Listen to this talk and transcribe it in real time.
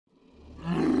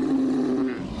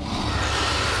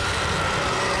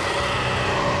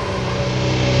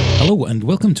Hello and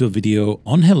welcome to a video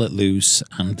on Hell Let Loose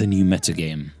and the new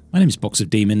metagame. My name is Box of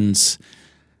Demons.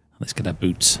 Let's get our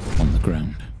boots on the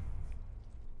ground.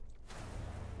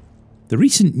 The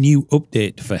recent new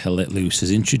update for Hell Let Loose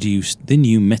has introduced the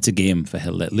new metagame for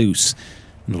Hell Let Loose,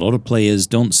 and a lot of players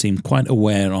don't seem quite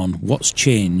aware on what's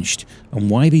changed and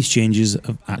why these changes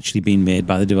have actually been made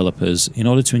by the developers in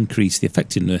order to increase the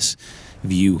effectiveness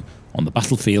of you on the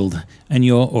battlefield and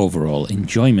your overall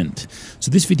enjoyment. So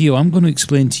this video I'm going to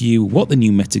explain to you what the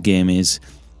new metagame is,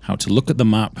 how to look at the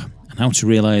map and how to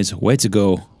realise where to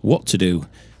go, what to do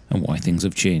and why things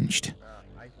have changed.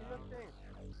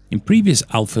 In previous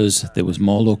alphas there was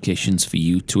more locations for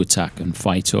you to attack and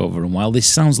fight over, and while this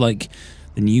sounds like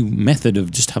the new method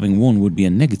of just having one would be a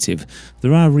negative,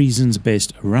 there are reasons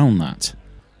based around that.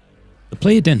 The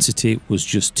player density was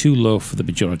just too low for the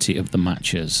majority of the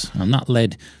matches, and that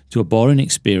led to a boring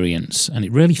experience, and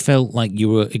it really felt like you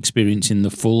were experiencing the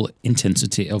full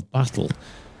intensity of battle.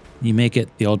 You may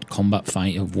get the odd combat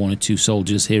fight of one or two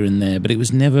soldiers here and there, but it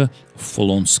was never a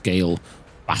full-on scale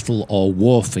battle or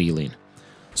war feeling.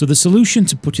 So the solution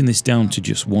to putting this down to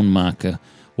just one marker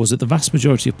was that the vast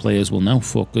majority of players will now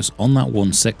focus on that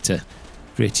one sector,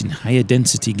 creating higher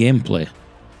density gameplay.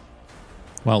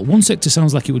 While one sector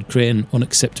sounds like it would create an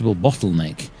unacceptable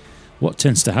bottleneck, what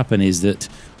tends to happen is that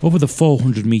over the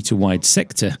 400 meter wide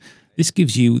sector, this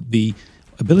gives you the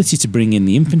ability to bring in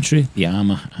the infantry, the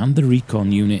armour and the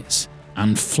recon units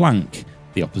and flank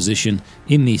the opposition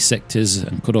in these sectors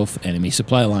and cut off enemy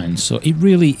supply lines. So it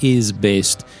really is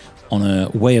based on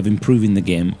a way of improving the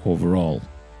game overall.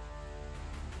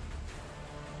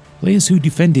 Players who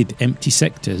defended empty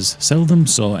sectors seldom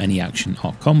saw any action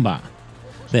or combat,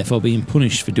 therefore being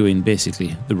punished for doing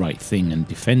basically the right thing and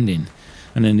defending.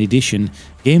 And in addition,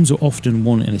 games were often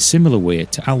won in a similar way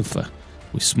to Alpha,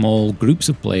 with small groups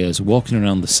of players walking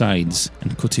around the sides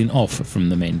and cutting off from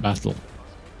the main battle.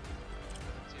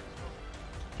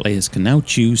 Players can now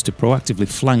choose to proactively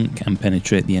flank and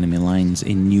penetrate the enemy lines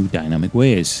in new dynamic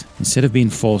ways, instead of being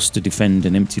forced to defend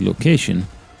an empty location.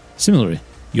 Similarly,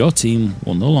 your team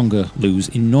will no longer lose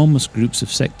enormous groups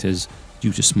of sectors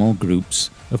due to small groups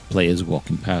of players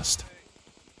walking past.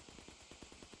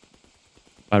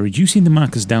 By reducing the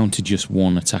markers down to just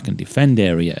one attack and defend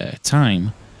area at a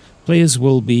time, players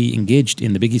will be engaged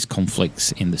in the biggest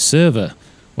conflicts in the server,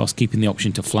 whilst keeping the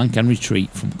option to flank and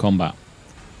retreat from combat.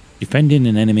 Defending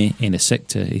an enemy in a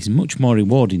sector is much more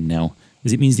rewarding now,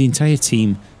 as it means the entire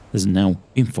team has now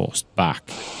been forced back.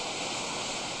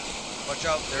 Watch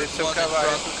out, there's some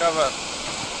cover.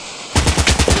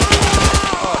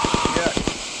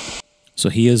 So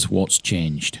here's what's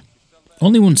changed.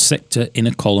 Only one sector in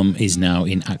a column is now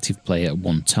in active play at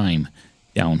one time,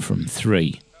 down from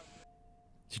 3.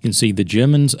 As you can see, the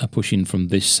Germans are pushing from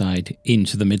this side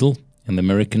into the middle, and the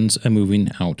Americans are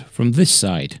moving out from this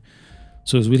side.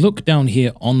 So as we look down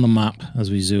here on the map,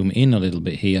 as we zoom in a little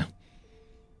bit here,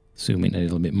 zoom in a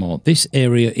little bit more, this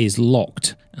area is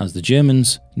locked, as the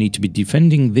Germans need to be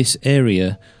defending this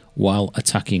area while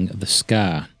attacking the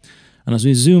Scar. And as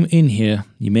we zoom in here,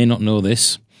 you may not know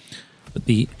this, but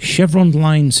the chevron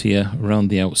lines here around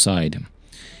the outside,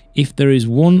 if there is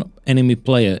one enemy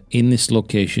player in this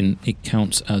location, it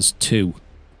counts as 2.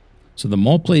 So the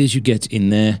more players you get in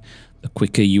there, the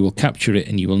quicker you will capture it,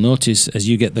 and you will notice as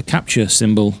you get the capture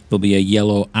symbol, there'll be a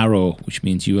yellow arrow, which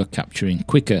means you are capturing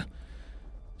quicker.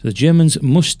 So the Germans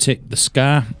must take the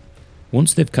Scar.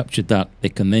 Once they've captured that, they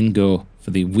can then go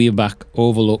for the Weirback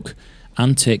Overlook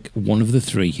and take one of the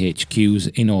 3 HQs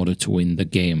in order to win the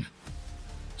game.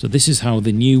 So this is how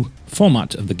the new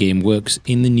format of the game works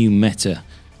in the new meta.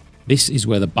 This is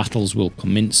where the battles will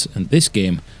commence, and this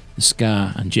game, the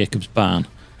Scar and Jacob's Barn.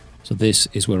 So this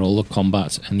is where all the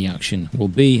combat and the action will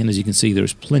be, and as you can see there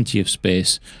is plenty of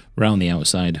space around the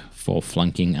outside for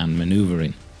flanking and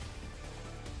manoeuvring.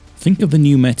 Think of the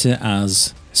new meta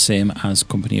as same as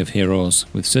Company of Heroes,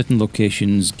 with certain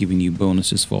locations giving you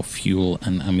bonuses for fuel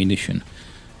and ammunition.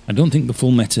 I don't think the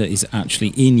full meta is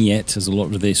actually in yet, as a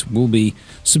lot of this will be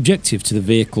subjective to the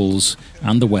vehicles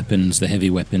and the weapons, the heavy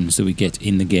weapons that we get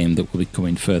in the game that will be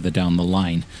coming further down the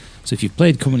line. So if you've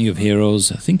played Company of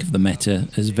Heroes, think of the meta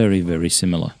as very, very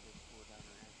similar.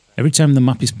 Every time the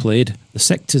map is played, the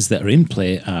sectors that are in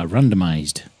play are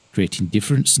randomised, creating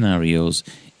different scenarios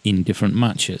in different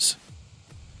matches.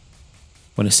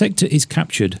 When a sector is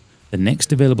captured, the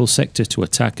next available sector to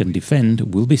attack and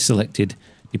defend will be selected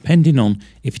depending on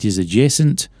if it is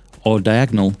adjacent or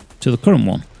diagonal to the current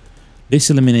one. This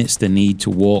eliminates the need to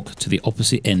walk to the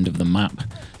opposite end of the map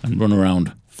and run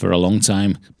around for a long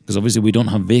time, because obviously we don't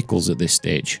have vehicles at this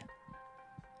stage.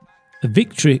 A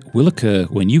victory will occur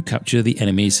when you capture the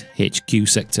enemy's HQ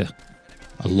sector.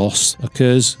 A loss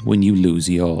occurs when you lose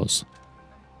yours.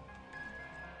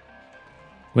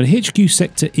 When a HQ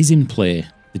sector is in play,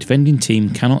 the defending team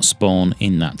cannot spawn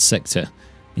in that sector.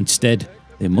 Instead,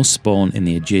 they must spawn in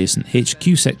the adjacent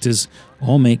HQ sectors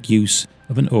or make use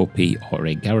of an OP or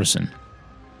a garrison.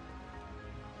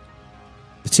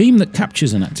 The team that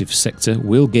captures an active sector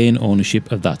will gain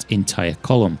ownership of that entire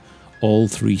column, all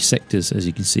 3 sectors, as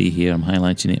you can see here. I'm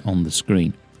highlighting it on the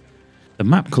screen. The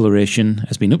map coloration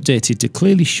has been updated to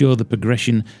clearly show the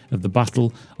progression of the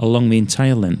battle along the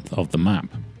entire length of the map.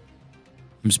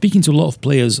 From speaking to a lot of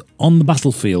players on the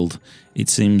battlefield, it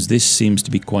seems this seems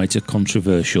to be quite a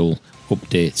controversial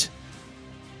update.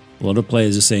 A lot of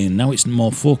players are saying now it's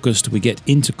more focused, we get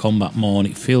into combat more and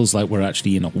it feels like we're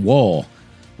actually in a war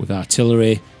with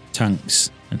artillery, tanks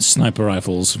and sniper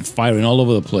rifles firing all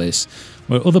over the place,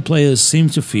 where other players seem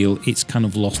to feel it's kind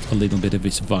of lost a little bit of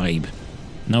its vibe.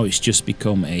 Now it's just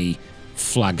become a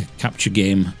flag capture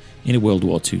game in a World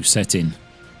War II setting.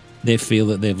 They feel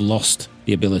that they've lost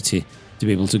the ability to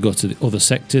be able to go to the other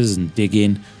sectors and dig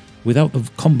in without the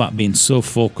combat being so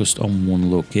focused on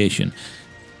one location.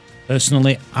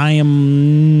 Personally, I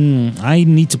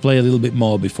need to play a little bit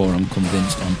more before I'm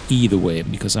convinced on either way,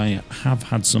 because I have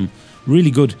had some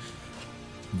really good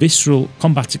visceral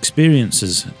combat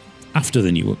experiences after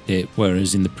the new update,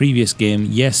 whereas in the previous game,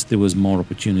 yes, there was more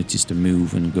opportunities to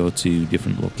move and go to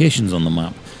different locations on the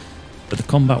map, but the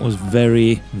combat was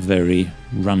very, very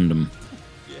random.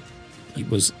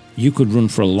 You could run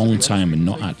for a long time and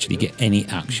not actually get any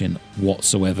action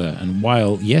whatsoever, and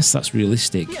while, yes, that's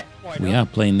realistic, we are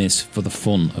playing this for the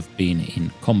fun of being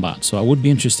in combat, so I would be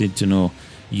interested to know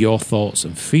your thoughts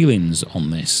and feelings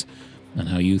on this, and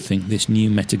how you think this new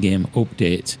metagame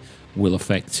update will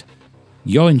affect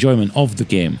your enjoyment of the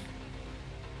game.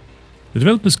 The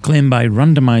developers claim by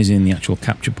randomising the actual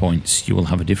capture points, you will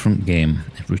have a different game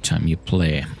every time you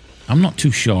play. I'm not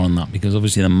too sure on that, because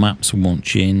obviously the maps won't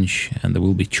change and there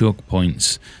will be choke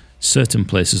points certain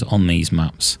places on these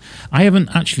maps. I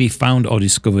haven't actually found or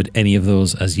discovered any of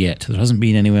those as yet. There hasn't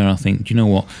been anywhere I think, do you know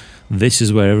what, this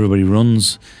is where everybody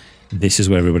runs, this is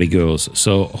where everybody goes.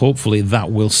 So hopefully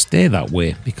that will stay that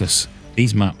way, because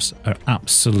these maps are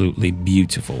absolutely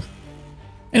beautiful.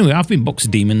 Anyway, I've been Box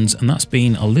Demons, and that's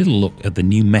been a little look at the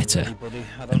new meta.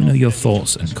 Let me know your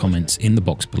thoughts and comments in the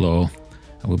box below.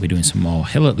 I will be doing some more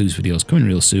Hell Let Loose videos coming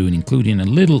real soon, including a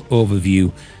little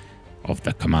overview of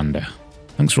the Commander.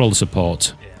 Thanks for all the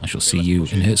support. I shall see you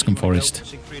in Hürtgen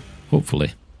Forest,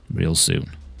 hopefully real soon.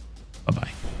 Bye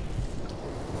bye.